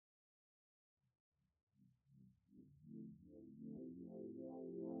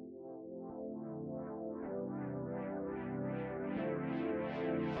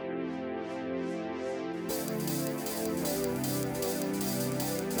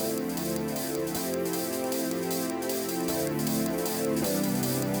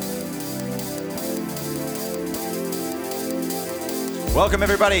Welcome,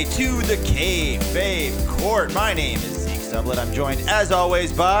 everybody, to the Kayfabe Court. My name is Zeke Sublett. I'm joined, as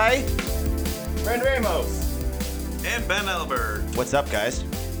always, by... Brent Ramos. And Ben Elbert. What's up, guys?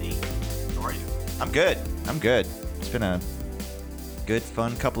 Hey, how are you? I'm good. It's been a good,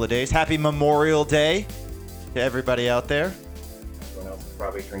 fun couple of days. Happy Memorial Day to everybody out there. Everyone else is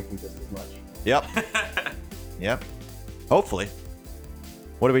probably drinking just as much. Yep. Yep. Hopefully.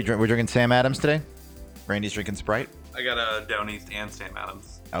 What are we drinking? We're drinking Sam Adams today? Randy's drinking Sprite? I got a Down East and Sam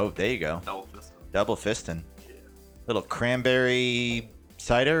Adams. Oh, there you go. Double fist. Double fisting. Yeah. Little cranberry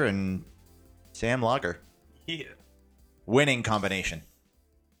cider and Sam lager. Yeah. Winning combination.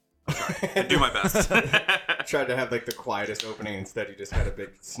 I do my best. Tried to have like the quietest opening. Instead, you just had a big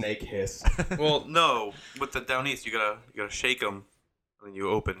snake hiss. Well, no. With the Down East, you gotta shake them, and then you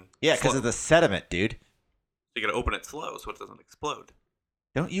open. Yeah, because slow. of the sediment, dude. So you gotta open it slow so it doesn't explode.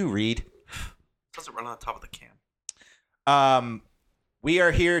 Don't you read? It doesn't run on the top of the can. We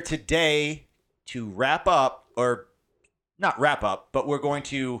are here today to wrap up, or not wrap up, but we're going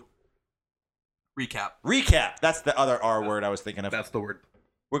to recap. That's the other R word I was thinking of. That's the word.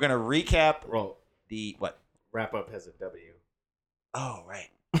 We're going to recap Roll. the, what? Wrap up has a W. Oh, right.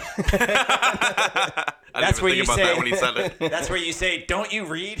 I That's didn't where even you think about say, that when he said it. That's where you say, don't you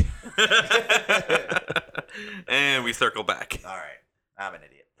read? And we circle back. All right. I'm an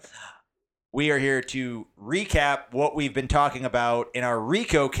idiot. We are here to recap what we've been talking about in our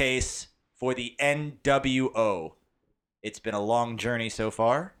RICO case for the NWO. It's been a long journey so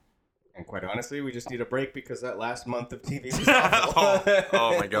far. And quite honestly, we just need a break because that last month of TV was awful.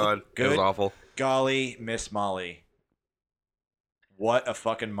 oh my god. Good. It was awful. Golly, Miss Molly. What a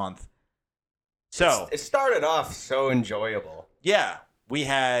fucking month. So, It started off so enjoyable. yeah, we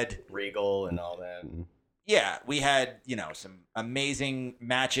had... Regal and all that. Yeah, we had, some amazing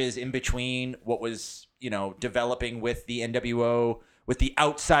matches in between what was, developing with the NWO, with the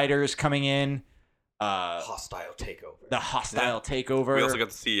outsiders coming in. Hostile takeover. The hostile takeover. We also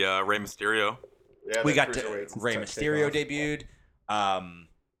got to see Rey Mysterio. Yeah, We the got to cruiserweights and Rey stuff Mysterio take debuted.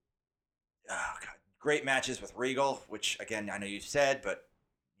 Great matches with Regal, which again I know you said, but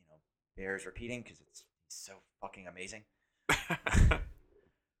bears repeating because it's so fucking amazing.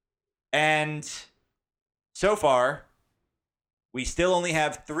 And so far, we still only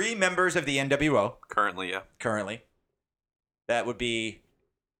have 3 members of the NWO Currently, yeah. currently. That would be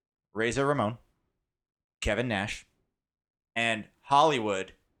Razor Ramon, Kevin Nash, and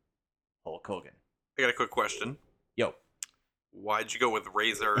Hollywood Hulk Hogan. I got a quick question. Yo. Why'd you go with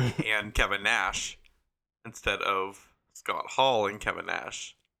Razor and Kevin Nash instead of Scott Hall and Kevin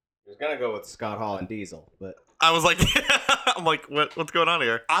Nash? I was gonna go with Scott Hall and Diesel, but I was like, what's going on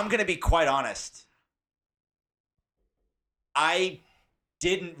here? I'm going to be quite honest. I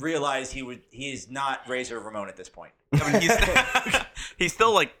didn't realize he is not Razor Ramon at this point. I mean, he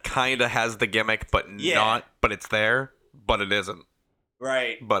still like kind of has the gimmick, but not. But it's there, but it isn't.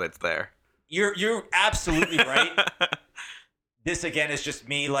 Right. But it's there. You're absolutely right. This again is just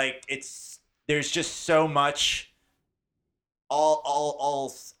me. Like there's just so much.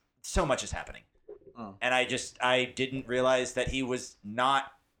 So much is happening, and I didn't realize that he was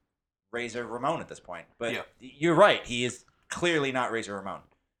not Razor Ramon at this point. But yeah. You're right. He is clearly not Razor Ramon.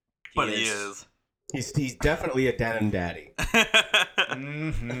 He is. he's definitely a denim daddy.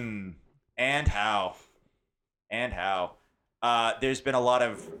 Mm-hmm. And how? There's been a lot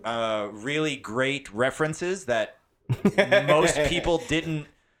of really great references that most people didn't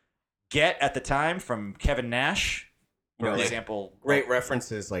get at the time from Kevin Nash. For example, Great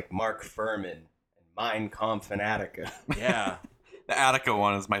references like Mark Furman and Mein Kampf and Attica. Yeah. The Attica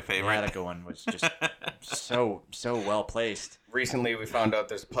one is my The favorite. Attica one was just so well placed. Recently, we found out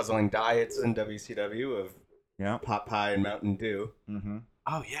there's puzzling diets in WCW of pot pie and Mountain Dew. Mm-hmm.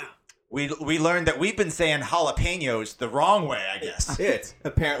 Oh yeah. We learned that we've been saying jalapenos the wrong way, I guess.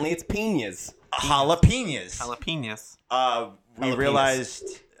 Apparently it's piñas. Jalapenos. Jalapenos. We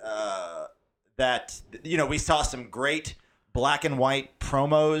realized that we saw some great black and white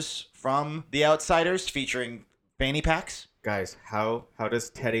promos from the Outsiders featuring fanny packs. Guys, how does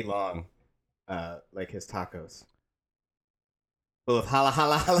Teddy Long like his tacos? Full of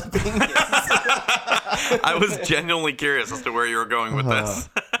jalapenos. I was genuinely curious as to where you were going with this.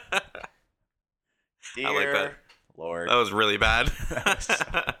 Dear I like that. Lord. That was really bad.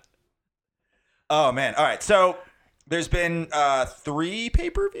 Oh, man. All right. So there's been 3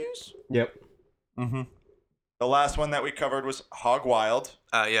 pay-per-views. Yep. Mm-hmm. The last one that we covered was Hog Wild.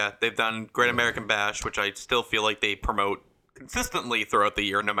 Yeah, they've done Great American Bash, which I still feel like they promote consistently throughout the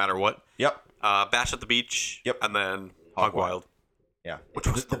year, no matter what. Yep. Bash at the Beach. Yep. And then Hog Wild. Yeah. Which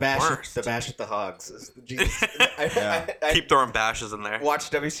was the bash. worst. The bash at the Hogs. Jesus. Yeah. I Keep throwing bashes in there.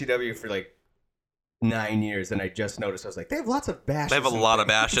 watched WCW for like 9 years, and I just noticed. I was like, they have lots of bashes. They have a and lot of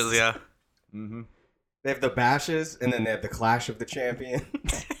things. bashes, yeah. Mm-hmm. They have the bashes, and then they have the Clash of the Champions.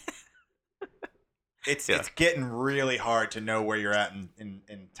 It's Yeah. it's getting really hard to know where you're at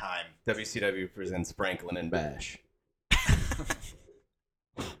in time. WCW presents Franklin and Bash.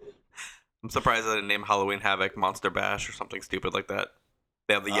 I'm surprised I didn't name Halloween Havoc Monster Bash or something stupid like that.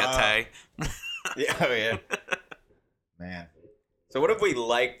 They have the Yeti. Yeah, oh yeah. Man. So what have we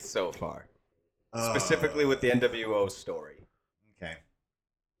liked so far? Specifically with the NWO story. Okay.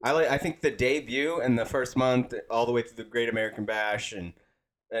 I think the debut and the first month, all the way through the Great American Bash and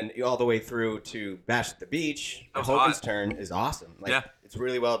all the way through to Bash at the Beach, That was Hogan's hot. turn is awesome. Like, Yeah. it's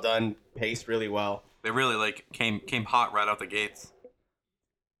really well done, paced really well. They really like came hot right out the gates.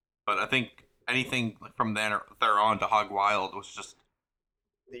 But I think anything from there on to Hog Wild was just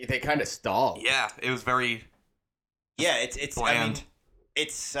They kind of stalled. yeah, it was very Yeah, it's I mean, bland.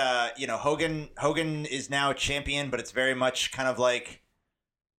 it's Hogan is now champion, but it's very much kind of like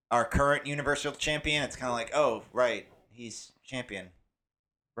our current Universal Champion. It's kind of like, oh, right, he's champion,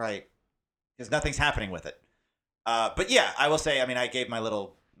 right? Because nothing's happening with it. But yeah, I will say, I mean, I gave my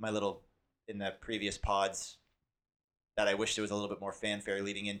little in the previous pods that I wished there was a little bit more fanfare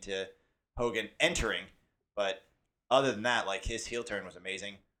leading into Hogan entering, but other than that, like his heel turn was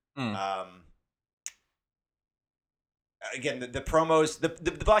amazing. Again, the promos, the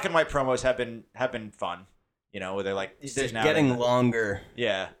black and white promos have been fun. You know, where they're like They're sitting out getting in the- longer,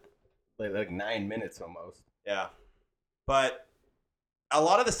 yeah, like 9 minutes almost. yeah. But a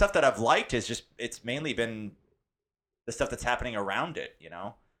lot of the stuff that I've liked is just it's mainly been the stuff that's happening around it. You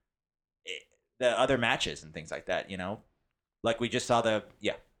know, the other matches and things like that. You know, like we just saw the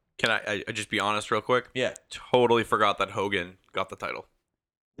Can I just be honest real quick? yeah Totally forgot that Hogan got the title.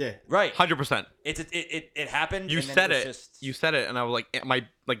 Yeah. right. 100%. It happened. You and then said was it. Just, You said it, and I was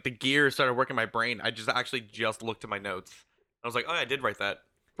like the gears started working in my brain. I just looked at my notes. I was like, oh, yeah, I did write that.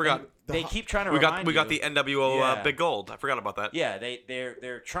 Forgot. they keep trying to We remind got you. the NWO Yeah. Big Gold. I forgot about that. Yeah,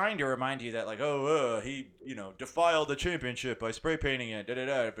 they're trying to remind you that like, oh, he defiled the championship by spray painting it,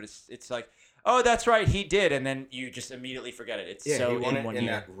 but it's like, oh, that's right, he did, and then you just immediately forget it. It's Yeah, so he won in it one in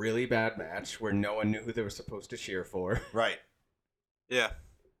year, that really bad match where no one knew who they were supposed to cheer for. right? Yeah.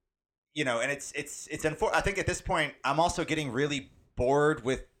 You know, and it's I think at this point I'm also getting really bored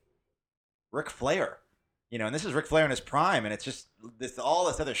with Ric Flair. You know, and this is Ric Flair in his prime, and it's just all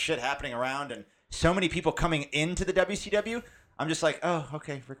this other shit happening around, and so many people coming into the WCW. I'm just like, oh,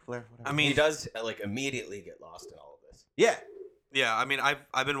 okay, Ric Flair. Whatever. I mean, He does like immediately get lost in all of this. yeah, yeah. I mean,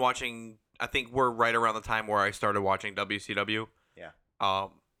 I've been watching. I think we're right around the time where I started watching WCW. Yeah.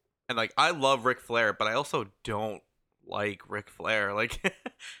 And like I love Ric Flair, but I also don't like Ric Flair. Like,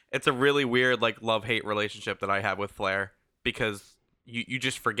 it's a really weird like love-hate relationship that I have with Flair because you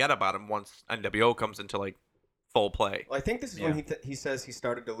just forget about him once NWO comes into like full play. Well, I think this is when he says he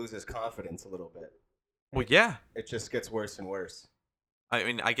started to lose his confidence a little bit. Well, yeah. It just gets worse and worse. I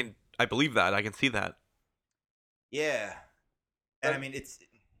mean, I believe that. I can see that. yeah, and I mean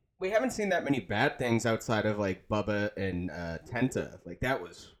We haven't seen that many bad things outside of like Bubba and Tenta. Like that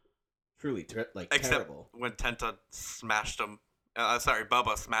was truly Except terrible. when Tenta smashed him.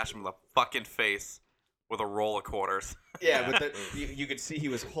 Bubba smashed him in the fucking face with a roll of quarters. Yeah, but you could see he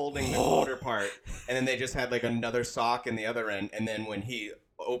was holding the quarter part, and then they just had like another sock in the other end, and then when he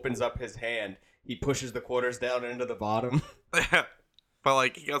opens up his hand, he pushes the quarters down into the bottom. But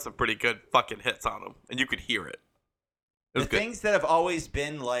like he got some pretty good fucking hits on him, and you could hear it. It was the good. things that have always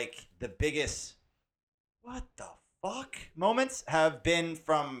been like the biggest what the fuck moments have been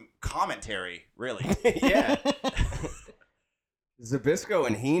from commentary, really. Yeah. Zbyszko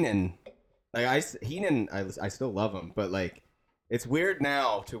and Heenan, like I still love him, but like it's weird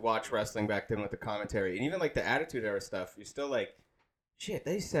now to watch wrestling back then with the commentary, and even like the Attitude Era stuff. You're still like, shit.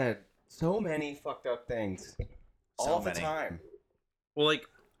 They said so many fucked up things all the time. Well, like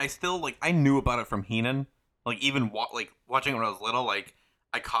I knew about it from Heenan. Like even watching when I was little, like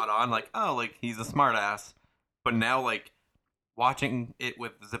I caught on, like oh, like he's a smart ass. But now, like watching it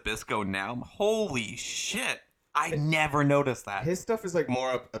with Zbyszko now, holy shit! I never noticed that. His stuff is like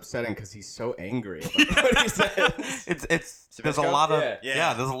more upsetting because he's so angry about what he says. It's there's a Zbyszko? lot of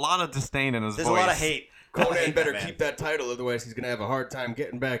Yeah. there's a lot of disdain in his There's voice. a lot of hate. Conan better man. keep that title, otherwise he's gonna have a hard time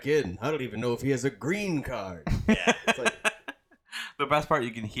getting back in. I don't even know if he has a green card. Yeah. It's like, The best part,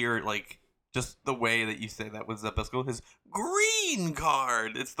 you can hear like just the way that you say that with Zbyszko, his green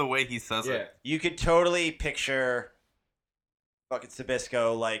card. It's the way he says yeah. it. You could totally picture fucking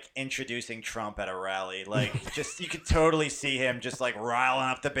Sabisco like introducing Trump at a rally. Like, just you could totally see him just like riling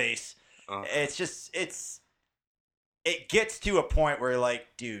up the base. It's just it gets to a point where you're like,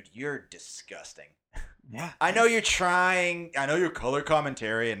 dude, you're disgusting. Yeah. I know you're trying. I know you're color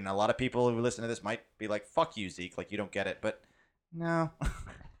commentary, and a lot of people who listen to this might be like, "Fuck you, Zeke." Like you don't get it, but no,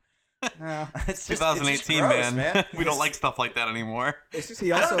 no. It's just, 2018, it's just gross, man. We don't like stuff like that anymore. It's just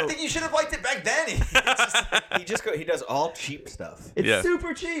he I also don't think you should have liked it back then. he does all cheap stuff. It's Yeah.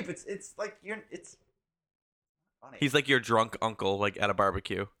 super cheap. It's like it's funny. He's like your drunk uncle, like at a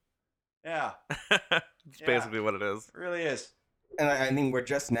barbecue. yeah, It's basically what it is. it really is. And I mean, we're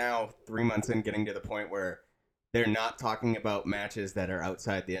just now 3 months in getting to the point where they're not talking about matches that are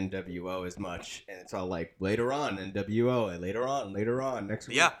outside the NWO as much, and it's all like later on NWO, and later on next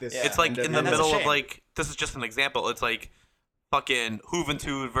week. Yeah, This it's like in the And that's a middle of shame. like this is just an example. It's like fucking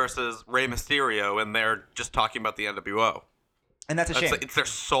Juventud versus Rey Mysterio, and they're just talking about the NWO. And that's a shame. It's their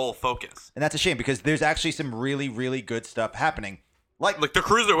sole focus. And that's a shame because there's actually some really, really good stuff happening. Like Like the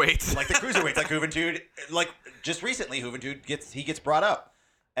cruiserweights. the cruiserweights, like Juventud, like just recently, Juventud gets brought up,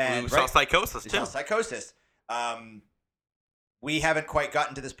 and we saw Psychosis we too. saw Psychosis. We haven't quite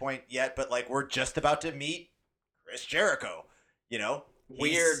gotten to this point yet, but like we're just about to meet Chris Jericho. You know,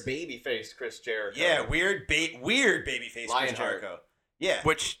 weird babyface Chris Jericho. Yeah, weird babyface Chris Lionheart. Jericho. Yeah,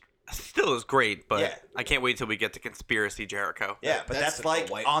 Which still is great, but Yeah. I can't wait till we get to Conspiracy Jericho. yeah, but that's that's like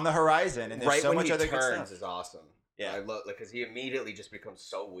a white- on the horizon, and there's right so when much he other good turns stuff. is awesome. Yeah. I love because he immediately just becomes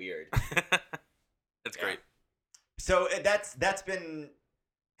so weird. It's great. So that's been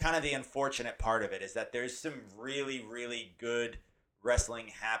kind of the unfortunate part of it is that there's some really, really good wrestling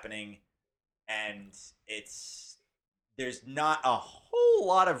happening, and there's not a whole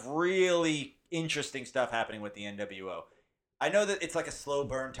lot of really interesting stuff happening with the NWO. I know that it's like a slow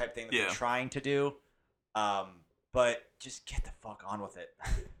burn type thing that Yeah. they're trying to do, but just get the fuck on with it.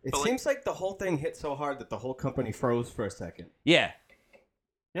 It But, like- seems like the whole thing hit so hard that the whole company froze for a second. Yeah,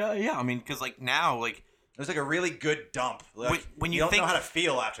 Yeah. I mean, because like now, like it was like a really good dump. Like, When you don't think- know how to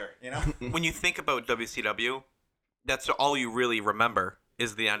feel after, you know. when you think about WCW, that's all you really remember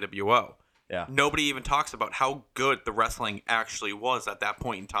is the NWO. Yeah. Nobody even talks about how good the wrestling actually was at that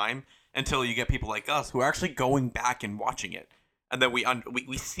point in time until you get people like us who are actually going back and watching it, and then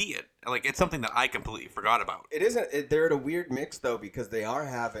we see it. Like it's something that I completely forgot about. It isn't. They're at a weird mix though because they are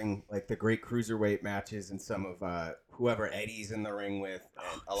having like the great cruiserweight matches and some of whoever Eddie's in the ring with.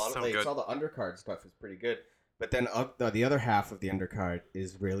 And a lot So of like, good. all the undercard stuff is pretty good. But then the other half of the undercard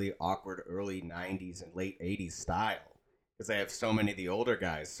is really awkward early '90s and late '80s style because they have so many of the older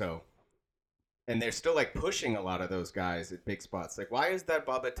guys. So. And they're still like pushing a lot of those guys at big spots. Like, why is that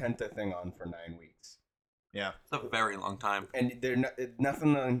Baba Tenta thing on for 9 weeks? Yeah. It's a very long time. And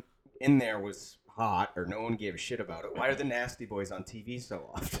nothing in there was hot or no one gave a shit about it. Why are the Nasty Boys on TV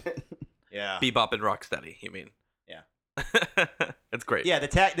so often? Yeah. Bebop and Rocksteady, you mean? Yeah. It's great. Yeah, the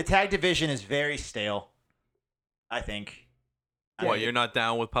tag division is very stale, I think. What, you're not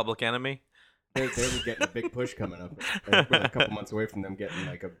down with Public Enemy? they were getting a big push coming up. We're a couple months away from them getting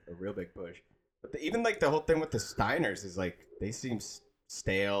like a real big push. But even like the whole thing with the Steiners is like they seem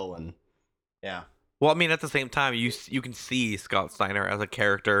stale and Yeah. Well, I mean, at the same time, you can see Scott Steiner as a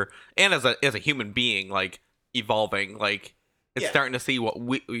character and as a human being, like evolving. Like it's Yeah. starting to see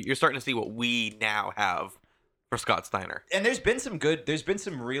you're starting to see what we now have for Scott Steiner. And there's been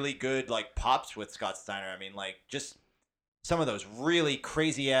some really good like pops with Scott Steiner. I mean, like just some of those really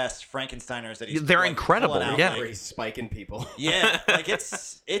crazy ass Frankensteiners that he's They're like, incredible, pulling out, yeah. like- where he's spiking people. yeah, like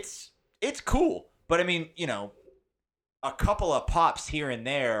it's cool. But I mean, you know, a couple of pops here and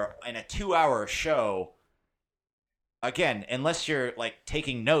there in a 2-hour show. Again, unless you're like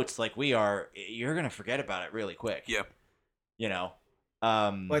taking notes like we are, you're gonna forget about it really quick. Yeah. You know.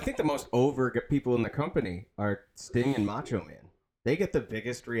 Well, I think the most over people in the company are Sting and Macho Man. They get the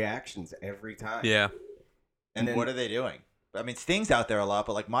biggest reactions every time. Yeah. And then- what are they doing? I mean, Sting's out there a lot,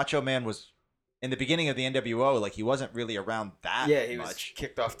 but like Macho Man was in the beginning of the NWO, like he wasn't really around that Yeah, he was much.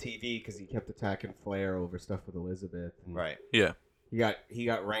 kicked off TV because he kept attacking Flair over stuff with Elizabeth. And Right. Yeah. He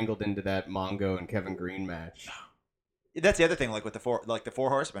got wrangled into that Mongo and Kevin Green match. That's the other thing. Like with the four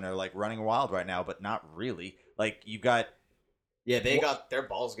horsemen are like running wild right now, but not really. Like you've got Yeah, their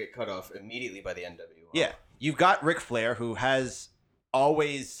balls get cut off immediately by the NWO. yeah, you've got Ric Flair who has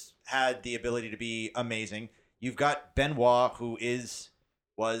always had the ability to be amazing. You've got Benoit who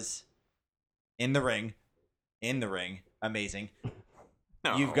was in the ring, amazing.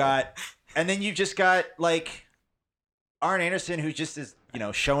 No. You've got, and then you've just got like Arn Anderson, who just is, you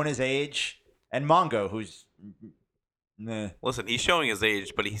know, showing his age, and Mongo, who's, meh, Listen, he's showing his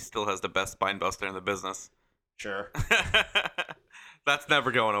age, but he still has the best spine buster in the business. sure. That's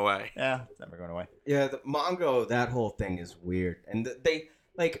never going away. Yeah, it's never going away. Yeah, the Mongo, that whole thing is weird. And they,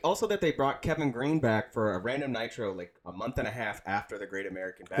 like, also that they brought Kevin Green back for a random Nitro, like, a month and a half after the Great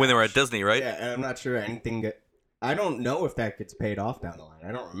American Bash. When they were at Disney, right? Yeah, and I'm not sure anything I don't know if that gets paid off down the line.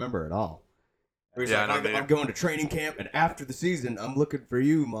 I don't remember at all. Where he's Yeah, like, I don't I'm either. going to training camp, and after the season, I'm looking for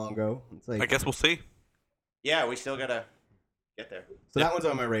you, Mongo. It's like, I guess we'll see. Yeah, we still gotta get there. so that one's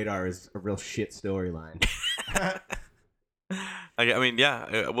on my radar is a real shit storyline. I mean,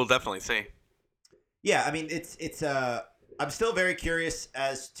 yeah, we'll definitely see. Yeah, I mean it's I'm still very curious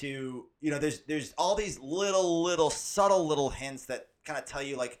as to, you know, there's all these little subtle little hints that kind of tell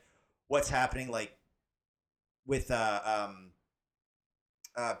you like what's happening, like with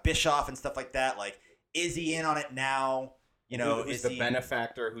Bischoff and stuff like that. Like, is he in on it now? You know, who's is the he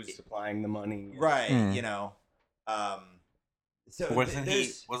benefactor who's supplying the money? right? Hmm. You know, so Wasn't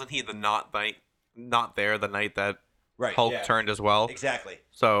he the not there the night that right? Hulk yeah. turned as well? Exactly.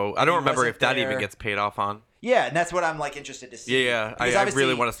 So I don't He remember wasn't if that there. even gets paid off on. Yeah, and that's what I'm like interested to see. Yeah, Because I obviously-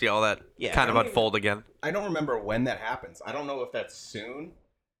 really want to see all that Yeah, kind of I don't unfold again. I don't remember when that happens. I don't know if that's soon.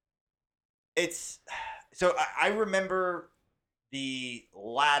 It's so I remember the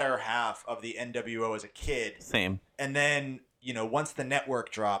latter half of the NWO as a kid, Same. and then, you know, once the network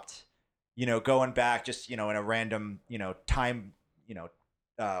dropped, you know, going back just, you know, in a random, you know, time, you know,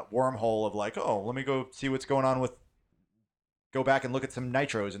 wormhole of like, oh, let me go see what's going on with, go back and look at some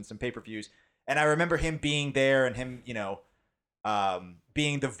nitros and some pay-per-views. And I remember him being there and him, you know,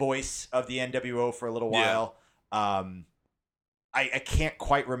 being the voice of the NWO for a little Yeah. while. I can't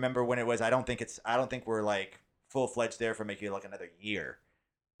quite remember when it was. I don't think we're like full-fledged there for maybe like another year.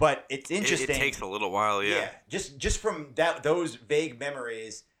 But it's interesting. It takes a little while, yeah. Just from those vague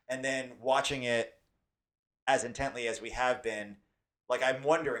memories, and then watching it as intently as we have been, like, I'm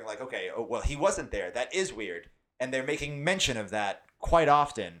wondering, like, okay, oh, well, he wasn't there. That is weird, and they're making mention of that quite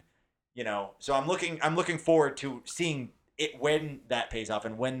often, you know. So I'm looking forward to seeing it when that pays off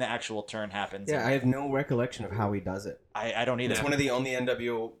and when the actual turn happens. Yeah, And I have no recollection of how he does it. I don't either. It's one of the only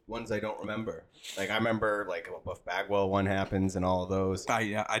NWO ones I don't remember. Like, I remember, like, a Buff Bagwell one happens and all of those.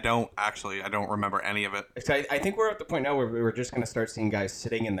 I don't remember any of it. So I think we're at the point now where we're just going to start seeing guys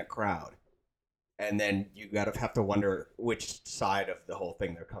sitting in the crowd. And then you gotta have to wonder which side of the whole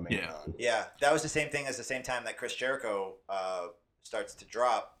thing they're coming in Yeah. on. Yeah, that was the same thing as the same time that Chris Jericho starts to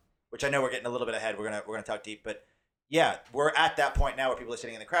drop, which I know we're getting a little bit ahead. We're gonna talk deep, but yeah, we're at that point now where people are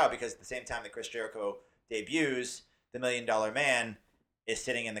sitting in the crowd because at the same time that Chris Jericho debuts, the $1 Million Man is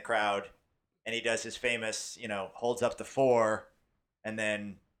sitting in the crowd, and he does his famous, you know, holds up the 4, and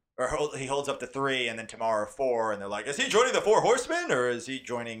then he holds up the 3, and then tomorrow 4, and they're like, is he joining the 4 Horsemen or is he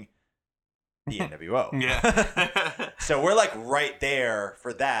joining the NWO? Yeah. So we're like right there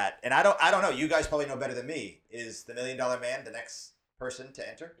for that, and I don't know. You guys probably know better than me. Is the $1 Million Man the next person to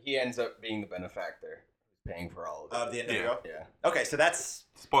enter He ends up being the benefactor, who's paying for all of it. of the NWO? Yeah. Okay, so that's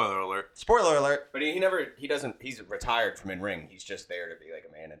Spoiler alert. spoiler alert. But he's retired from in-ring. He's just there to be like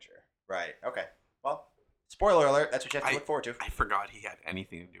a manager. Right. Okay. Well, spoiler alert. That's what you have to look forward to. I forgot he had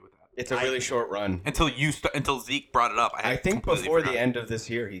anything to do with that. It's a really short run. Until Zeke brought it up. I had think completely before forgotten. the end of this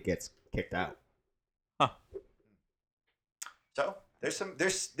year, he gets kicked out. So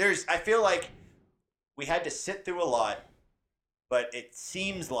there's. I feel like we had to sit through a lot, but it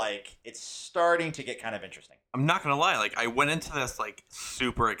seems like it's starting to get kind of interesting. I'm not gonna lie, like I went into this like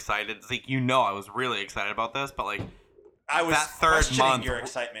super excited. Zeke, you know I was really excited about this, but like I was that third questioning month, your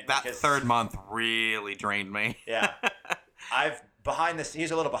excitement. that because, third month really drained me. Yeah.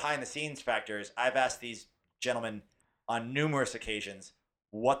 Here's a little behind the scenes factors. I've asked these gentlemen on numerous occasions,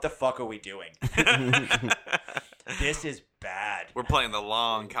 what the fuck are we doing? This is bad. We're playing the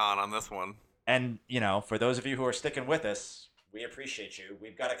long con on this one. And, you know, for those of you who are sticking with us, we appreciate you.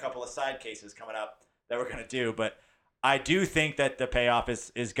 We've got a couple of side cases coming up that we're going to do, but I do think that the payoff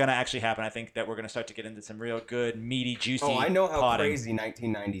is going to actually happen. I think that we're going to start to get into some real good, meaty, juicy Oh, I know how potting. crazy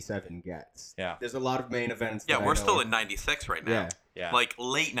 1997 gets. Yeah. There's a lot of main events. Yeah, that I we're know still of. in 96 right now. Yeah. Yeah. Like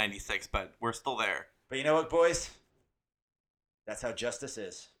late 96, but we're still there. But you know what, boys? That's how justice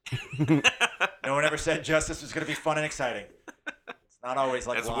is. No one ever said justice was going to be fun and exciting. It's not always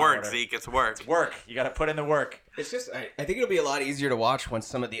like It's Law and work, Order. Zeke. It's work. It's work. You got to put in the work. It's just, I think it'll be a lot easier to watch when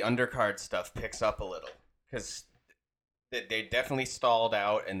some of the undercard stuff picks up a little, because they definitely stalled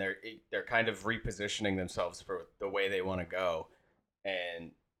out and they're kind of repositioning themselves for the way they want to go,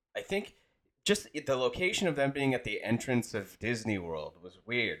 and I think just the location of them being at the entrance of Disney World was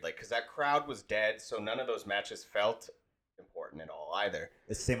weird, like because that crowd was dead, so none of those matches felt important at all either.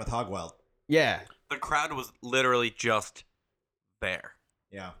 It's the same with Hogwild. Yeah, The crowd was literally just there.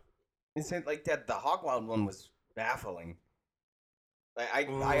 Yeah. it's like that. The Hogwild one was baffling.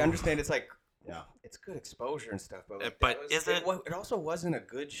 I understand it's like Yeah. it's good exposure and stuff, but like, But that was, is it- It also wasn't a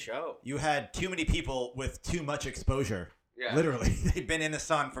good show. You had too many people with too much exposure. Yeah. Literally, they've been in the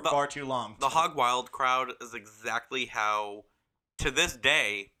sun for far too long. The Hog Wild crowd is exactly how, to this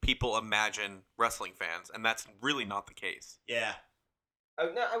day, people imagine wrestling fans, and that's really not the case. Yeah.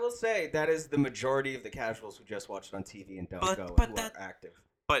 No, I will say that is the majority of the casuals who just watch it on TV and don't But- go but and who that- are active.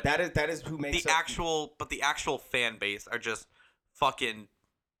 But That is who makes the actual fan base are just fucking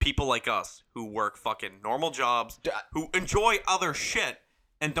people like us who work fucking normal jobs, who enjoy other shit,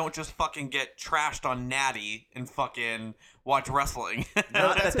 and don't just fucking get trashed on Natty and fucking watch wrestling. Not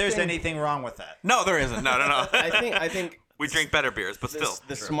that's that the there's thing. anything wrong with that. No, there isn't. No. I think We drink better beers, but still.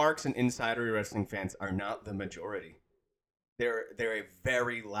 the smarks and insider wrestling fans are not the majority. They're a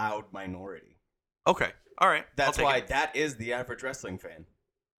very loud minority. Okay. All right. That's I'll take why it. that is the average wrestling fan.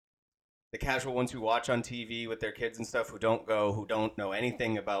 The casual ones who watch on TV with their kids and stuff, who don't go, who don't know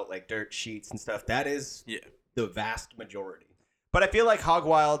anything about like dirt sheets and stuff, that is Yeah. the vast majority. But I feel like Hog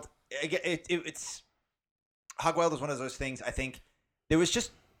Wild, it's Hog Wild was one of those things. I think there was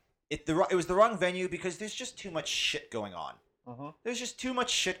just it was the wrong venue because there's just too much shit going on. There's just too much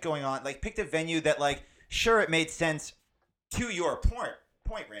shit going on. Like, picked a venue that, like, sure, it made sense to your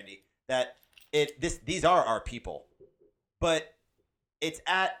point, Randy, that these are our people, but it's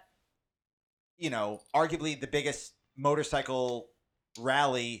at, you know, arguably the biggest motorcycle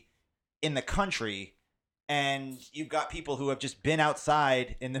rally in the country, and you've got people who have just been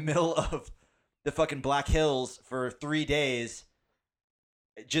outside in the middle of the fucking Black Hills for 3 days.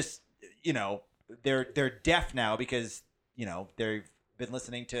 Just, you know, they're deaf now because, you know, they've been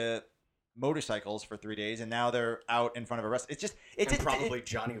listening to motorcycles for 3 days, and now they're out in front of a restaurant. It's just And probably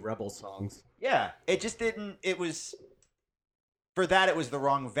Johnny Rebel songs. yeah, it just didn't. It was for that. It was the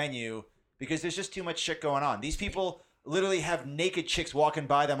wrong venue because there's just too much shit going on. These people literally have naked chicks walking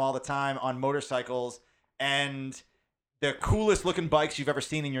by them all the time on motorcycles, and the coolest looking bikes you've ever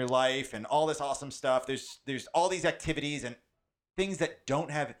seen in your life, and all this awesome stuff. There's all these activities and things that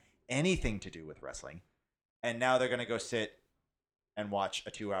don't have anything to do with wrestling, and now they're gonna go sit and watch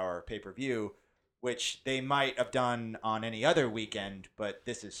a 2-hour pay-per-view, which they might have done on any other weekend, but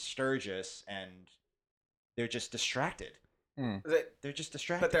this is Sturgis, and they're just distracted. They're just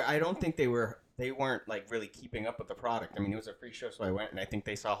distracted. But I don't think they weren't like really keeping up with the product. I mean, it was a free show, so I went, and I think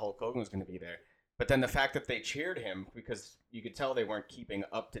they saw Hulk Hogan was going to be there. But then the fact that they cheered him, because you could tell they weren't keeping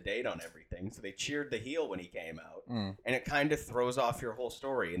up to date on everything, so they cheered the heel when he came out, and it kind of throws off your whole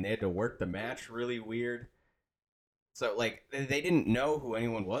story. And they had to work the match really weird. So like they didn't know who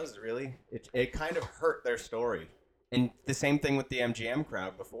anyone was really. It kind of hurt their story. And the same thing with the MGM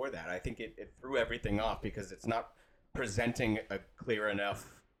crowd before that. I think it threw everything off because it's not presenting a clear enough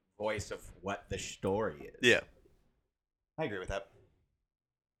voice of what the story is. Yeah. I agree with that.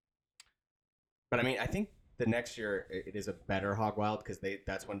 But I mean, I think the next year it is a better Hog Wild because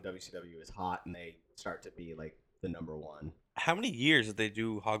that's when WCW is hot and they start to be like the number one. How many years did they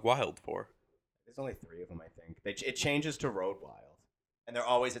do Hog Wild for? There's only 3 of them, I think. It changes to Road Wild. And they're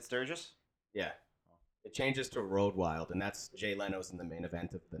always at Sturgis? Yeah. It changes to Road Wild, and that's Jay Leno's in the main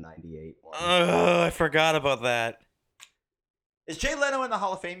event of the 98 one. I forgot about that. Is Jay Leno in the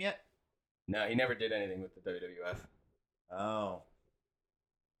Hall of Fame yet? No, he never did anything with the WWF. Oh.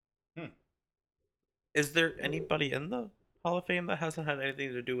 Is there anybody in the Hall of Fame that hasn't had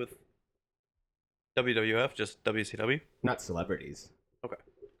anything to do with WWF, just WCW? Not celebrities. Okay.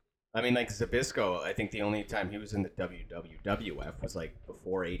 I mean, like Zabisco, I think the only time he was in the WWF was like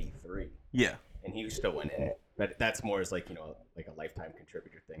before 83. Yeah. And he still went in it. But that's more as like, you know, like a lifetime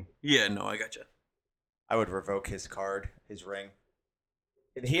contributor thing. Yeah, no, I gotcha. I would revoke his card, his ring.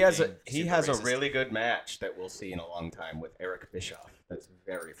 He has Being he super has a racist. really good match that we'll see in a long time with Eric Bischoff. That's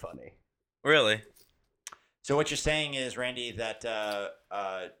very funny. Really? So what you're saying is, Randy, that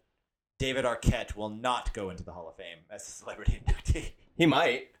David Arquette will not go into the Hall of Fame as a celebrity inductee. He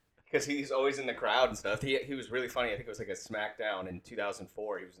might, because he's always in the crowd and stuff. He was really funny. I think it was like a SmackDown in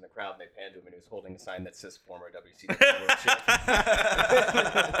 2004. He was in the crowd and they panned to him and he was holding a sign that says former WCW World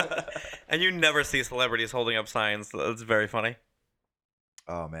Champion. And you never see celebrities holding up signs. That's very funny.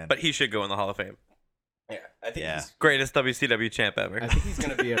 Oh, man. But he should go in the Hall of Fame. Yeah, I think Yeah. Greatest WCW champ ever. I think he's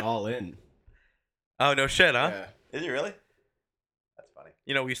gonna be at All In. Oh, no shit, huh? Yeah. Is he really? That's funny.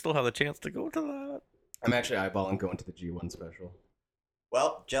 You know, we still have the chance to go to that. I'm actually eyeballing going to the G1 special.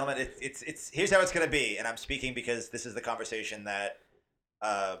 Well, gentlemen, it's here's how it's going to be, and I'm speaking because this is the conversation that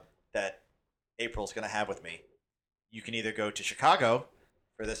that April's going to have with me. You can either go to Chicago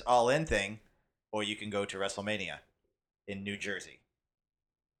for this all-in thing, or you can go to WrestleMania in New Jersey.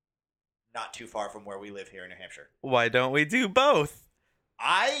 Not too far from where we live here in New Hampshire. Why don't we do both?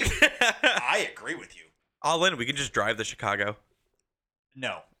 I agree with you. All in. We could just drive to Chicago.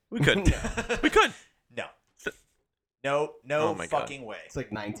 No. We could. We could. No. No Oh my God. fucking way. It's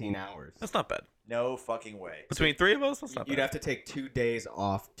like 19 hours. That's not bad. No fucking way. Between three of us, that's not You'd bad. have to take 2 days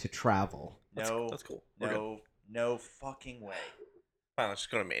off to travel. No. That's cool. We're good. No fucking way. Fine, let's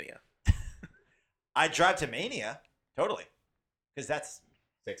just go to Mania. I'd drive to Mania. Totally. Because that's,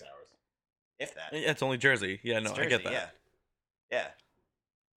 6 hours. if that. Yeah, it's only Jersey. Yeah, no, It's I get Jersey, that.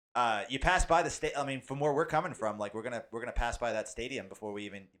 Yeah. You pass by the state. I mean, from where we're coming from, like we're gonna pass by that stadium before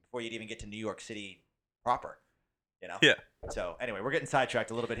you'd even get to New York City proper. You know. Yeah. So anyway, we're getting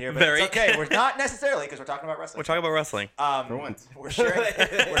sidetracked a little bit here, but Very. it's okay. We're not necessarily because we're talking about wrestling. We're talking about wrestling. For once. We're sharing.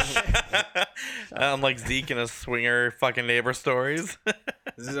 Like Zeke and his swinger fucking neighbor stories.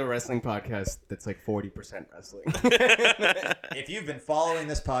 This is a wrestling podcast that's like 40% wrestling. If you've been following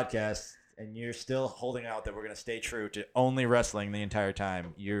this podcast and you're still holding out that we're gonna stay true to only wrestling the entire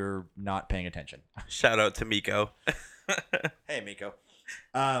time, you're not paying attention. Shout out to Miko. Hey, Miko.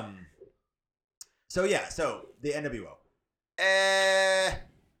 So the NWO.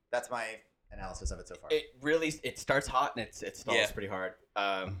 That's my analysis of it so far. It starts hot and it stalls Yeah. pretty hard.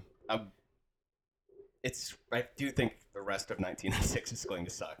 I do think the rest of 1996 is going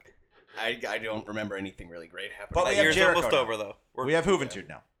to suck. I don't remember anything really great happening. But we That have year's Jericho almost now. over though. We have Juventud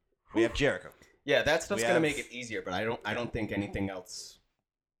now. We have Jericho. Yeah, that stuff's We gonna have- make it easier, but I don't think anything else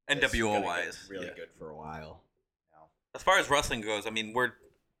is NWO gonna wise. get really Yeah. good for a while. As far as wrestling goes, I mean we're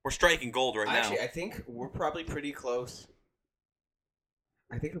striking gold right Actually, now. I think we're probably pretty close.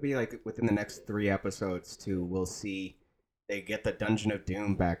 I think it'll be like within the next 3 episodes too. We'll see they get the Dungeon of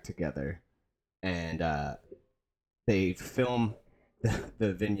Doom back together, and they film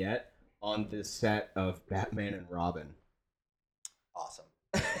the vignette on the set of Batman and Robin. Awesome.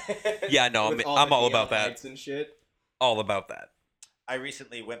 Yeah, no, With I'm the all neon about that. lights and shit. All about that. I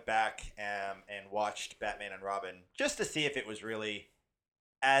recently went back and watched Batman and Robin just to see if it was really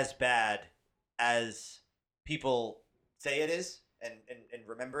as bad as people say it is and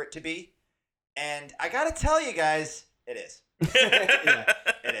remember it to be. And I gotta tell you guys, it is. Yeah.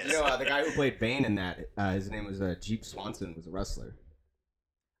 It is. You know, the guy who played Bane in that, his name was Jeep Swanson, was a wrestler.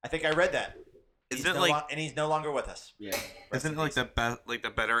 I think I read that. Isn't it like and he's no longer with us. Yeah. Isn't it like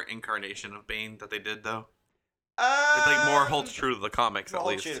the better incarnation of Bane that they did though? It's like more holds true to the comics at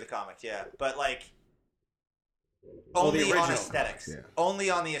Hold least. true to the comics, yeah. But like Well, the only on original aesthetics. comics, yeah. Only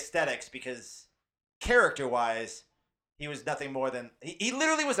on the aesthetics because character wise, he was nothing more than he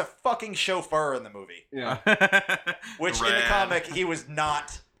literally was a fucking chauffeur in the movie. Yeah. Which in the Rad. comic he was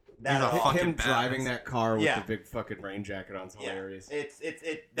not that He's a at all. fucking Him driving badass. that car with Yeah. the big fucking rain jacket on is Yeah. hilarious.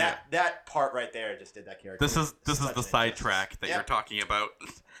 That part right there just did that character. This is such the an injustice. sidetrack that Yep. you're talking about.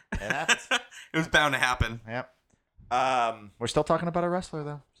 It happens. It was bound to happen. Yep. We're still talking about a wrestler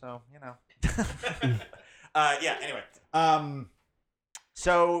though, so you know. Yeah. Anyway.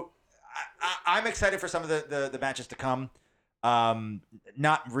 So I'm excited for some of the matches to come.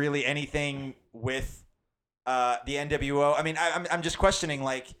 Not really anything with the NWO. I mean, I'm just questioning,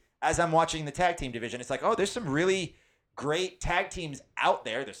 like, as I'm watching the tag team division, it's like, oh, there's some really great tag teams out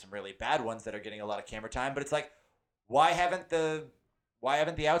there. There's some really bad ones that are getting a lot of camera time, but it's like, why haven't the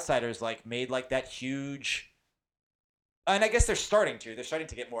Outsiders like made like that huge? And I guess they're starting to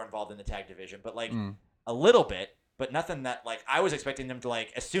get more involved in the tag division, but like a little bit, but nothing that like I was expecting them to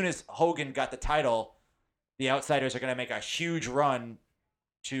like. As soon as Hogan got the title, the Outsiders are going to make a huge run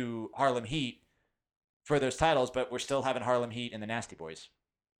to Harlem Heat for those titles, but we're still having Harlem Heat and the Nasty Boys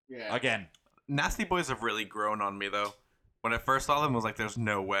Yeah. again. Nasty Boys have really grown on me though. When I first saw them, I was like, "There's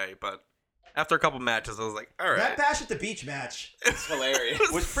no way," but After a couple matches, I was like, all right. That Bash at the Beach match It's hilarious.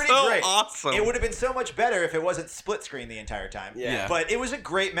 was pretty so great. awesome. It would have been so much better if it wasn't split screen the entire time. Yeah. But it was a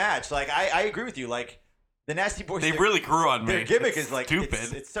great match. Like I agree with you. Like the Nasty Boys, they their- really grew on me. their gimmick It's is like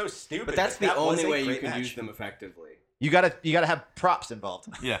stupid. It's so stupid. But that's the that was only a way you great can match. use them effectively. You gotta have props involved.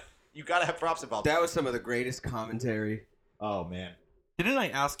 Yeah. You gotta have props involved. That was some of the greatest commentary. Oh man. Didn't I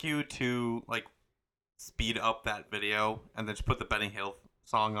ask you to like speed up that video and then just put the Benny Hill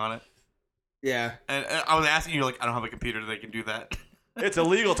song on it? Yeah. And I was asking you, like, I don't have a computer that can do that. It's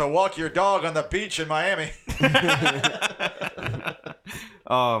illegal to walk your dog on the beach in Miami.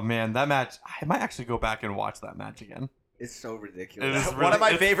 Oh man, that match! I might actually go back and watch that match again. It's so ridiculous. It is One really- of my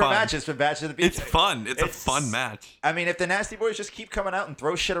it's favorite fun. matches from Bash at the Beach. It's fun. It's a It's- fun match. I mean, if the Nasty Boys just keep coming out and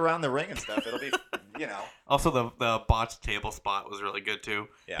throw shit around the ring and stuff, it'll be, you know. Also, the botched table spot was really good too.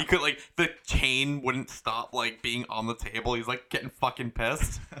 Yeah. He could like the chain wouldn't stop like being on the table. He's like getting fucking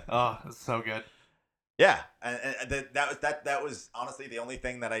pissed. Oh, it's so good. Yeah, that was honestly the only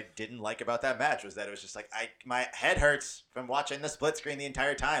thing that I didn't like about that match was that it was just like my head hurts from watching the split screen the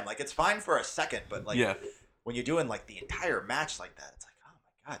entire time. Like it's fine for a second, but like Yeah. when you're doing like the entire match like that, it's like oh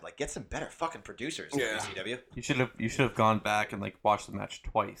my god, like get some better fucking producers. Yeah. WCW. You should have gone back and like watched the match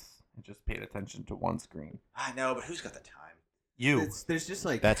twice and just paid attention to one screen. I know, but who's got the time? You. There's just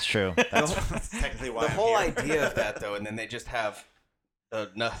like That's true. That's technically why the I'm whole here. idea of that though, and then they just have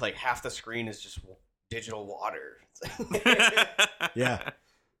like half the screen is just digital water. Yeah.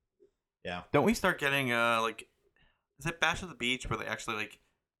 Yeah. Don't we start getting like, is it Bash at the Beach where they actually like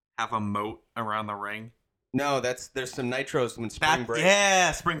have a moat around the ring? No, there's some nitros when spring break.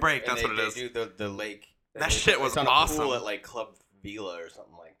 Yeah, Spring Break. and That's what it is. They do the lake. That shit was it's on a awesome. pool at like Club Vila or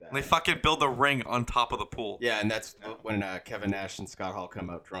something like that. They fucking build the ring on top of the pool. Yeah, and that's when Kevin Nash and Scott Hall come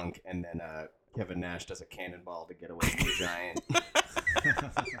out drunk, and then Kevin Nash does a cannonball to get away from the giant.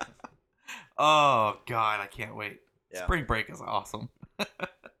 Oh god, I can't wait. Yeah. Spring Break is awesome.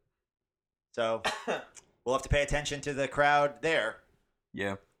 So we'll have to pay attention to the crowd there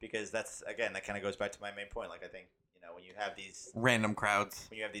Yeah, because that's again that kind of goes back to my main point. Like I think when you have these random crowds.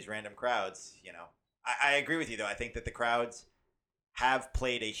 random crowds, I agree with you though. I think that the crowds have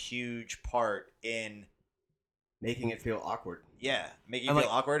played a huge part in Making it feel awkward. making you And, feel like,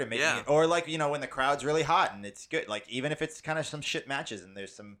 awkward and making yeah. it, or like when the crowd's really hot and it's good. Like even if it's kind of some shit matches and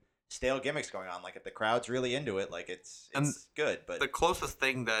there's some stale gimmicks going on, like if the crowd's really into it, like it's And good. But The closest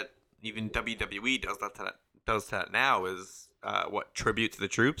thing that even WWE does that now is what, tribute to the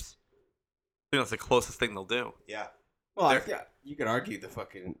troops. I think that's the closest thing they'll do. yeah, Well, yeah, you could argue the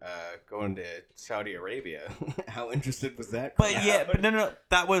fucking going to Saudi Arabia. How interested was that? But crowd? yeah, but no,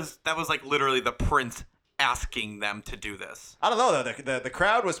 that was like literally the prince asking them to do this. I don't know though. The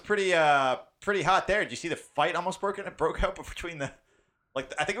crowd was pretty hot there. Did you see the fight almost broke out between the I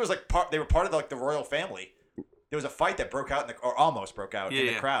think it was like they were part of the royal family. There was a fight that broke out or almost broke out in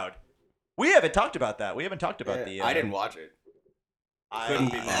the Yeah. crowd. We haven't talked about that. We haven't talked about Yeah, I didn't watch it.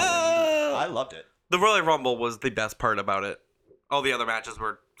 Couldn't be bothered. I loved it. The Royal Rumble was the best part about it. All the other matches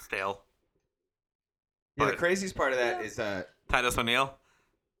were stale. Yeah, the But- craziest part of that is Titus O'Neil.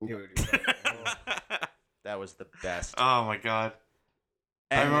 dude, That was the best. Oh my god!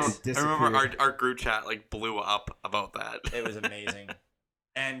 And I disappeared. remember our group chat like blew up about that. it was amazing.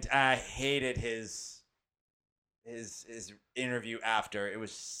 And I hated his interview after. It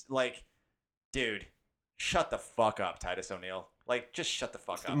was like, dude, shut the fuck up, Titus O'Neil. Like, just shut the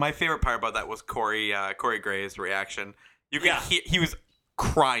fuck up. My favorite part about that was Corey Gray's reaction. You could Yeah. he was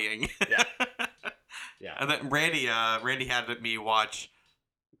crying. Yeah. Yeah. And then Randy had me watch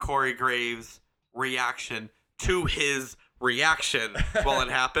Corey Graves' reaction to his reaction while it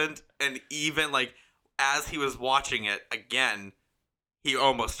happened, and even like as he was watching it again, he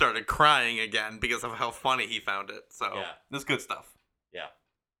almost started crying again because of how funny he found it. So Yeah. it was good stuff. Yeah.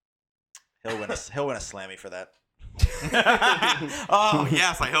 He'll win a Slammy for that. Oh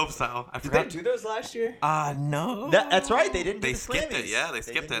yes, I hope so. I did they forgot. do those last year? No. That's right. They didn't. They do the skipped it, Slammies. yeah, they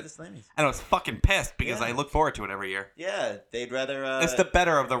skipped didn't it. do the Slammies. And I was fucking pissed because Yeah. I look forward to it every year. Yeah, they'd rather. It's the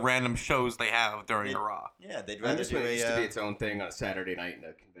better of the random shows they have during It- the Raw. Yeah, they'd I rather just do it used to be a. its own thing on a Saturday night in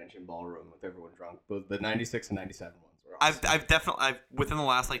a convention ballroom with everyone drunk. The 96 and 97 ones were awesome. I've definitely within the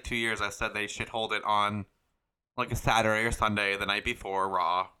last like 2 years I've said they should hold it on like a Saturday or Sunday the night before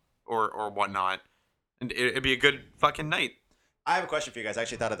Raw or whatnot, and it'd be a good fucking night. I have a question for you guys. I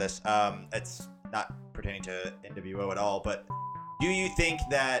actually thought of this. It's not pertaining to NWO at all, but do you think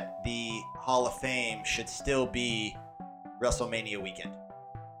that the Hall of Fame should still be WrestleMania weekend?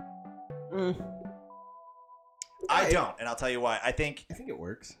 I don't, and I'll tell you why. I think I think it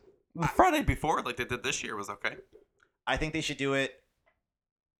works. The Friday before, like they did this year, was okay. they should do it.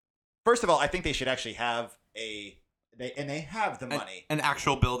 First of all, I think they should actually have they have the money, An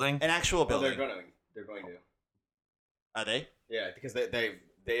actual building. an actual Well, building. they're going to. Are they? Yeah, because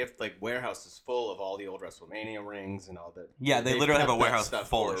they have like warehouses full of all the old WrestleMania rings and all that. Yeah, they literally have a warehouse full of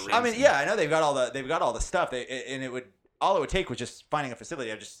for a rings. I mean, yeah, I know they've got all the stuff. And all it would take was just finding a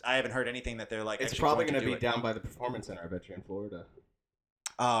facility. I haven't heard anything that they're like. It's actually probably going to be do it. down by the Performance Center, I bet you, in Florida.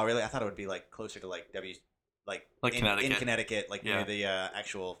 Oh, really? I thought it would be like closer to like in Connecticut. Connecticut, like Yeah. near the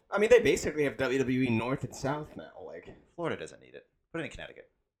actual. I mean, they basically have WWE North and South now. Like, Florida doesn't need it. Put it in Connecticut.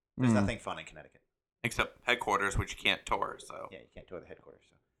 There's Mm. nothing fun in Connecticut. Except headquarters, which you can't tour. So Yeah, you can't tour the headquarters.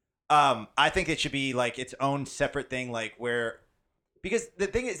 So. I think it should be like its own separate thing, like where, because the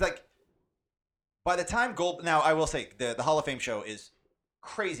thing is like, by the time Gold, now I will say the Hall of Fame show is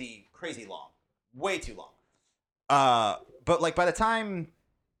crazy long, way too long. But like by the time,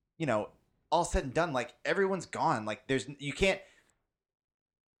 all said and done, like everyone's gone. Like you can't.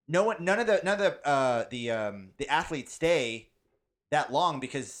 none of the athletes stay that long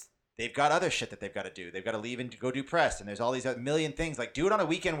because they've got other shit that they've got to do. They've got to leave and go do press, and there's all these other million things. Like, do it on a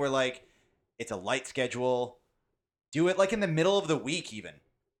weekend where like it's a light schedule. Do it like in the middle of the week, even,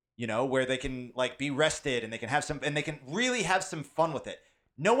 where they can like be rested and they can have some, and they can really have some fun with it.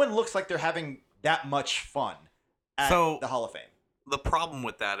 No one looks like they're having that much fun at the Hall of Fame, The problem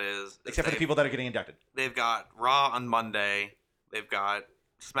with that is except for the people that are getting inducted. They've got Raw on Monday. They've got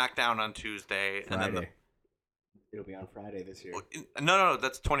SmackDown on Tuesday, Friday. and then It'll be on Friday this year. no,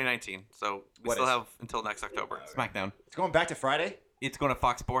 that's 2019. So we What still is? have until next October. SmackDown. It's going back to Friday. It's going to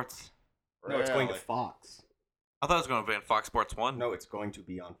Fox Sports. No, it's going to Really? Fox. I thought it was going to be on Fox Sports 1. No, it's going to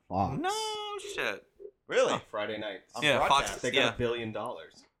be on Fox. No shit. Really? Friday nights. On Yeah, broadcast. Fox. They got Yeah. $1 billion.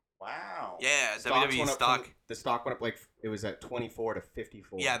 Wow. Yeah, Stocks WWE went up stock. the stock went up like it was at 24 to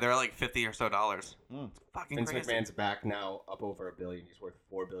 54. Yeah, they're like $50 or so. Mm. It's fucking Vince crazy. McMahon's back now, up over $1 billion. He's worth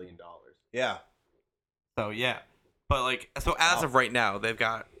 $4 billion. Yeah. So yeah, but like, so as Wow. of right now, they've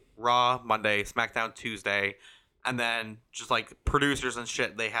got Raw Monday, SmackDown Tuesday, and then just like producers and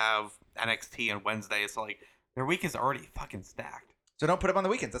shit, they have NXT on Wednesday. So like, their week is already fucking stacked. So don't put them on the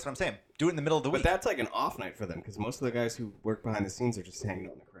weekends. That's what I'm saying. Do it in the middle of the But week. that's like an off night for them because most of the guys who work behind the scenes are just hanging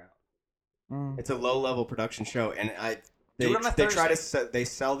out in the crowd. It's a low level production show, and Do it on a they try Thursday. to they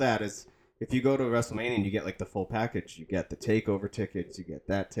sell that as if you go to WrestleMania and you get like the full package, you get the takeover tickets, you get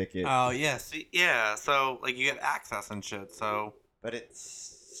that ticket. Oh yeah, see, yeah. So like, you get access and shit. So, But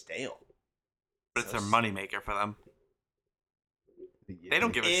it's stale. but it's So their moneymaker for them. They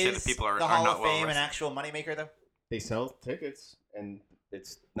don't give a shit if Is people are the Hall not of well Fame an rested. actual moneymaker, though? They sell tickets, and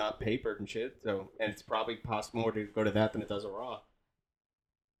it's not papered and shit. So, and it's probably costs more to go to that than it does a Raw.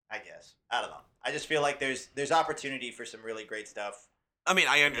 I guess. I don't know. I just feel like there's opportunity for some really great stuff. I mean,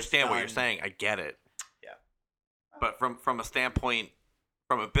 I understand what you're done. saying. I get it. Yeah. But from a standpoint,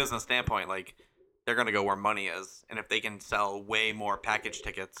 from a business standpoint, like, they're gonna go where money is, and if they can sell way more package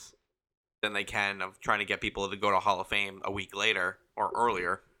tickets than they can of trying to get people to go to Hall of Fame a week later or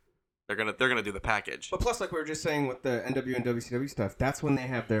earlier, they're gonna do the package. But plus, like we were just saying with the NW and WCW stuff, that's when they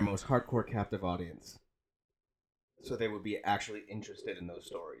have their most hardcore captive audience. So they would be actually interested in those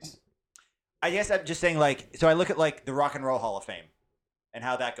stories. I guess I'm just saying, like, so I look at, like, the Rock and Roll Hall of Fame and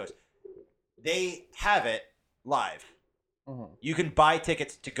how that goes. They have it live. You can buy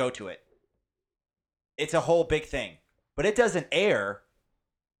tickets to go to it. It's a whole big thing. But it doesn't air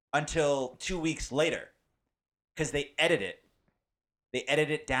until 2 weeks later because they edit it. They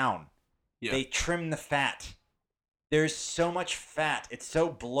edit it down. Yeah. They trim the fat. There's so much fat. It's so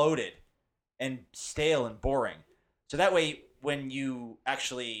bloated and stale and boring. So that way, when you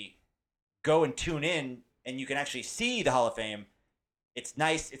actually go and tune in and you can actually see the Hall of Fame, it's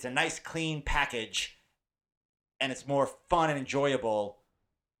nice. It's a nice, clean package, and it's more fun and enjoyable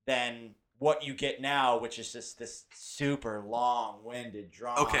than what you get now, which is just this super long-winded,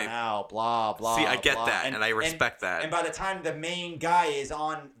 drawn out, blah blah. See, I get blah. that, and I respect that. And by the time the main guy is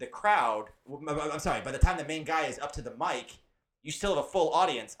on the crowd, I'm sorry, by the time the main guy is up to the mic, you still have a full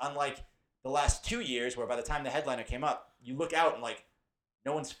audience. Unlike the last 2 years, where by the time the headliner came up, you look out and like,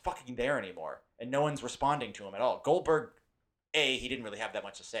 no one's fucking there anymore, and no one's responding to him at all. Goldberg, he didn't really have that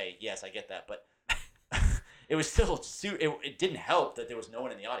much to say. Yes, I get that, but it was still it didn't help that there was no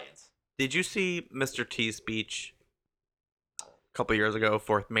one in the audience. Did you see Mr. T's speech a couple years ago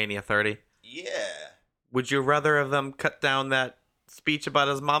for Mania 30? Yeah. Would you rather have them cut down that speech about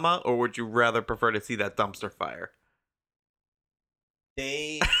his mama, or would you rather prefer to see that dumpster fire?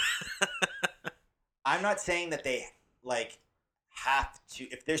 I'm not saying that they like have to.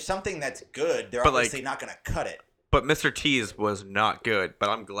 If there's something that's good, they're But, obviously not going to cut it. But Mr. T's was not good, but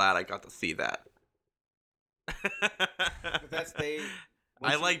I'm glad I got to see that. But that's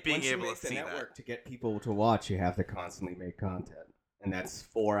I like being once you able make to the see that. network to get people to watch. You have to constantly make content, and that's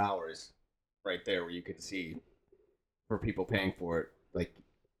 4 hours right there where you can see for people paying for it, like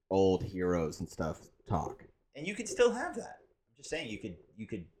old heroes and stuff talk. And you could still have that. I'm just saying you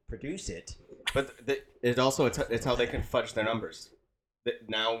could produce it. But it's how they can fudge their numbers.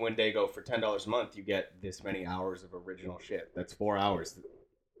 Now when they go for $10 a month, you get this many hours of original shit. That's 4 hours.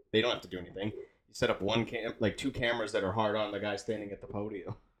 They don't have to do anything. You set up two cameras that are hard on the guy standing at the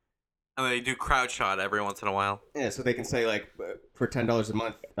podium. And they do crowd shot every once in a while. Yeah, so they can say like for $10 a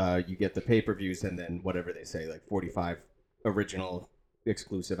month, you get the pay-per-views and then whatever they say, like 45 original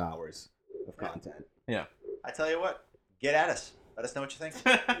exclusive hours of content. Yeah. I tell you what, get at us. Let us know what you think.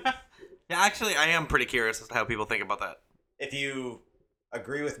 Yeah, actually, I am pretty curious as to how people think about that. If you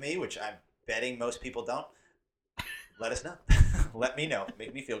agree with me, which I'm betting most people don't, let us know. Let me know.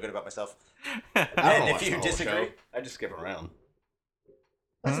 Make me feel good about myself. I don't And if watch you the whole disagree- show. I just skip around.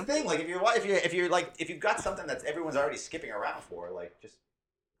 That's the thing. Like if you've got something that everyone's already skipping around for, like just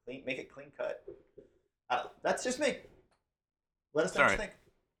make it clean cut. I don't know. That's just me. Let us know what you think.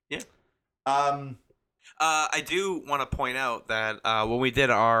 Yeah. I do want to point out that when we did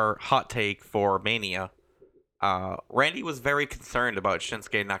our hot take for Mania, Randy was very concerned about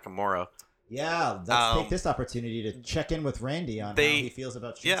Shinsuke Nakamura. Yeah, let's take this opportunity to check in with Randy on how he feels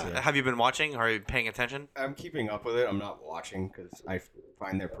about Shinsuke. Yeah, have you been watching? Are you paying attention? I'm keeping up with it. I'm not watching because I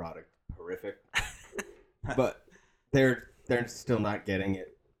find their product horrific. But they're still not getting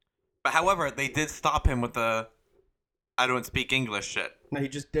it. But however, they did stop him with the "I don't speak English" shit. No, he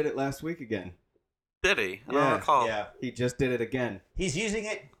just did it last week again. Did he? I don't recall. Yeah. He just did it again. He's using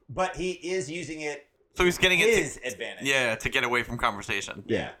it, but he is using it So he's getting his it advantage. to get away from conversation.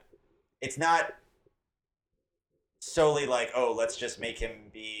 Yeah. It's not solely like, oh, let's just make him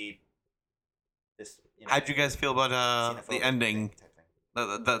be this. How'd you guys feel about the ending,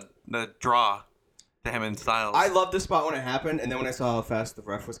 the draw to him and Styles? I loved the spot when it happened, and then when I saw how fast the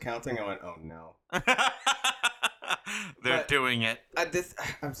ref was counting, I went, "Oh no!" They're doing it.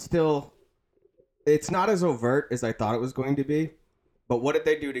 I'm still. It's not as overt as I thought it was going to be, but what did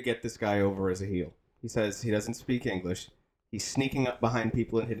they do to get this guy over as a heel? He says he doesn't speak English. He's sneaking up behind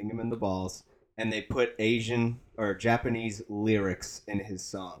people and hitting them in the balls, and they put Asian or Japanese lyrics in his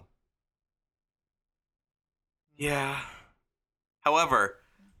song. Yeah. However,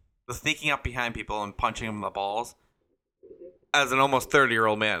 the sneaking up behind people and punching them in the balls, As an almost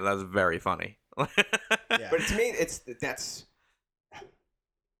 30-year-old man, that's very funny. Yeah. But to me, that's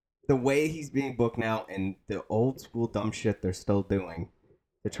the way he's being booked now, and the old school dumb shit they're still doing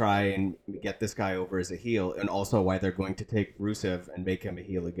to try and get this guy over as a heel, and also why they're going to take Rusev and make him a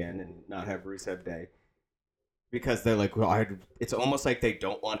heel again and not have Rusev Day. Because they're like, well, it's almost like they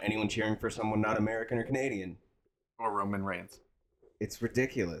don't want anyone cheering for someone not American or Canadian. or Roman Reigns. It's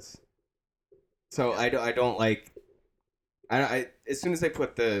ridiculous. So I don't like. I as soon as they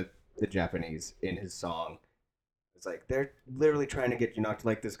put the Japanese in his song, it's like they're literally trying to get you not to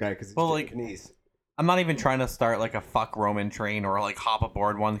like this guy because he's Japanese. I'm not even trying to start like a fuck Roman train or like hop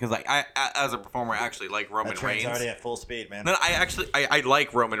aboard one because like I as a performer I actually like Roman That train's Reigns. already at full speed, man. No, I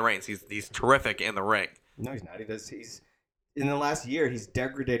like Roman Reigns. He's terrific in the ring. No, he's not. He's in the last year he's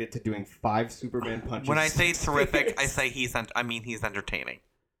degraded to doing 5 Superman punches. When I say terrific, I say he's entertaining.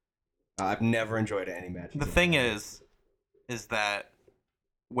 I've never enjoyed any match. The thing is that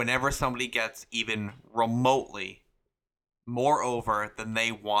whenever somebody gets even remotely more over than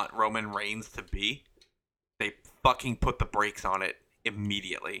they want Roman Reigns to be, they fucking put the brakes on it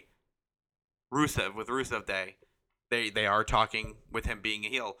immediately. Rusev, with Rusev Day, they are talking with him being a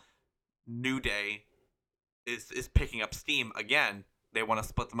heel. New Day is picking up steam again. They want to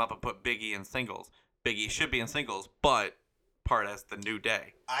split them up and put Big E in singles. Big E should be in singles, but part as the New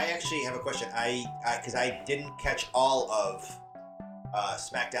Day. I actually have a question. Because I didn't catch all of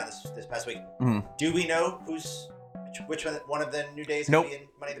SmackDown this past week. Mhm. Do we know which one of the New Days? Nope. Be in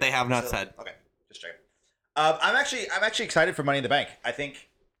Money in the They Bank? have not So- said. Okay, just checking. I'm actually excited for Money in the Bank. I think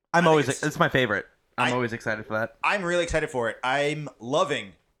It's my favorite. I'm I- always excited for that. I'm really excited for it. I'm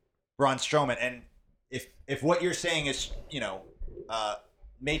loving Braun Strowman, and if what you're saying is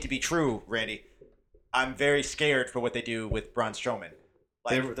made to be true, Randy, I'm very scared for what they do with Braun Strowman.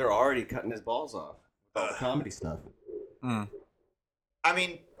 Like, they're already cutting his balls off with all the comedy stuff. I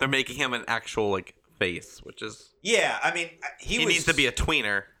mean, They're making him an actual like face, which is yeah, I mean, he needs to be a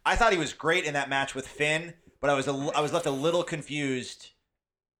tweener. I thought he was great in that match with Finn, but I was left a little confused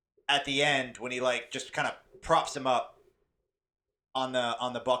at the end when he like just kind of props him up on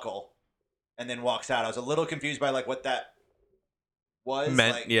the buckle and then walks out. I was a little confused by like what that was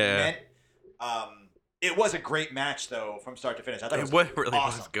Meant, yeah. It was a great match though from start to finish. I thought it It was really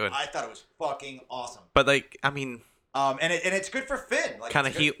was awesome. good. I thought it was fucking awesome. But like, I mean, And it's good for Finn. Like, kind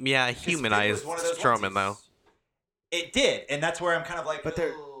of it's good. 'Cause Finn humanized was one of those Strowman onesies. though. It did, and that's where I'm kind of like. But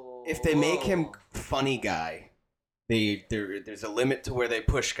if they make him funny guy, there's a limit to where they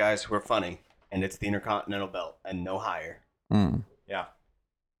push guys who are funny, and it's the Intercontinental Belt and no higher. Yeah.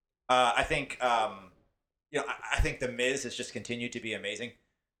 I think I think the Miz has just continued to be amazing.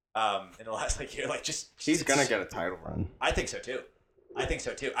 In the last year, He's gonna get a title run. I think so too.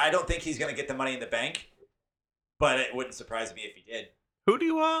 I don't think he's gonna get the Money in the Bank, but it wouldn't surprise me if he did. Who do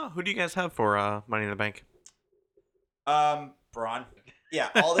you guys have for Money in the Bank? Braun. Yeah,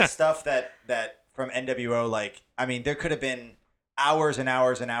 all this stuff that from NWO, like, I mean, there could have been hours and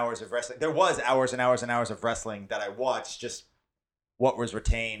hours and hours of wrestling. There was hours and hours and hours of wrestling that I watched, just what was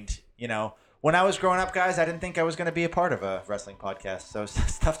retained, when I was growing up, guys, I didn't think I was going to be a part of a wrestling podcast. So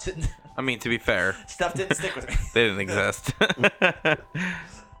stuff didn't. I mean, to be fair, Stuff didn't stick with me. they didn't exist.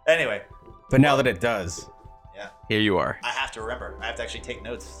 Anyway, But now that it does, yeah, Here you are. I have to remember. I have to actually take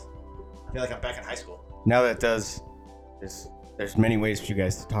notes. I feel like I'm back in high school. now that it does, there's many ways for you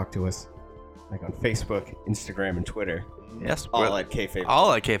guys to talk to us, like on Facebook, Instagram, and Twitter. Yes, All at Kayfabe.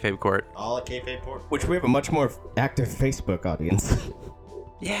 all at Kayfabe Court. All at Kayfabe Port. Which we have a much more active Facebook audience.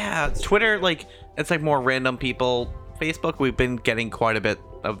 Yeah, Twitter, like, it's like more random people. Facebook, we've been getting quite a bit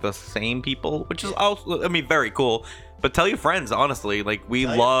of the same people, which is also, I mean, very cool. But tell your friends, honestly, like, we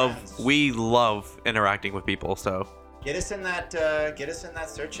Tell your friends. love interacting with people. So Get us in that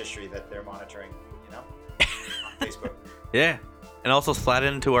search history that they're monitoring. You know, on Facebook. yeah, and also slide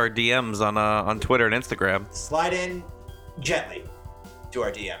into our DMs on Twitter and Instagram. Slide in gently to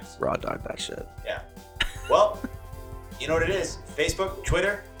our DMs. Raw dog that shit. Yeah. Well, you know what it is. Facebook,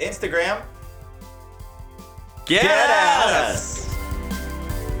 Twitter, Instagram. Get at at us!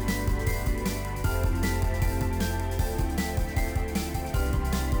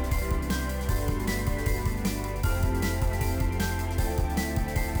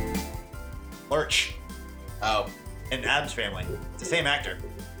 Lurch. Oh. And Adam's Family. It's the same actor.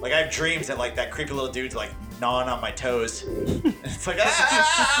 Like, I have dreams that, like, that creepy little dude's, like, gnawing on my toes. It's like,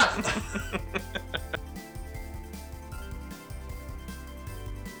 ah!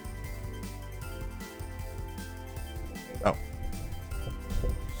 Oh.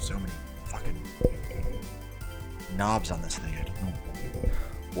 So many fucking knobs on this thing. I don't know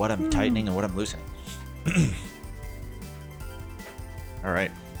what I'm tightening and what I'm loosening. All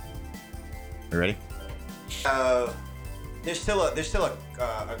right. You ready? There's still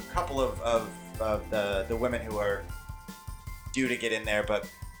a couple of the women who are due to get in there, but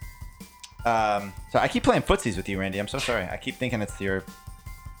so I keep playing footsies with you, Randy. I'm so sorry. I keep thinking it's the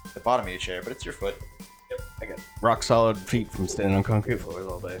bottom of your chair, but it's your foot. I got rock solid feet from standing on concrete floors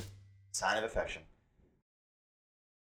all day. Sign of affection.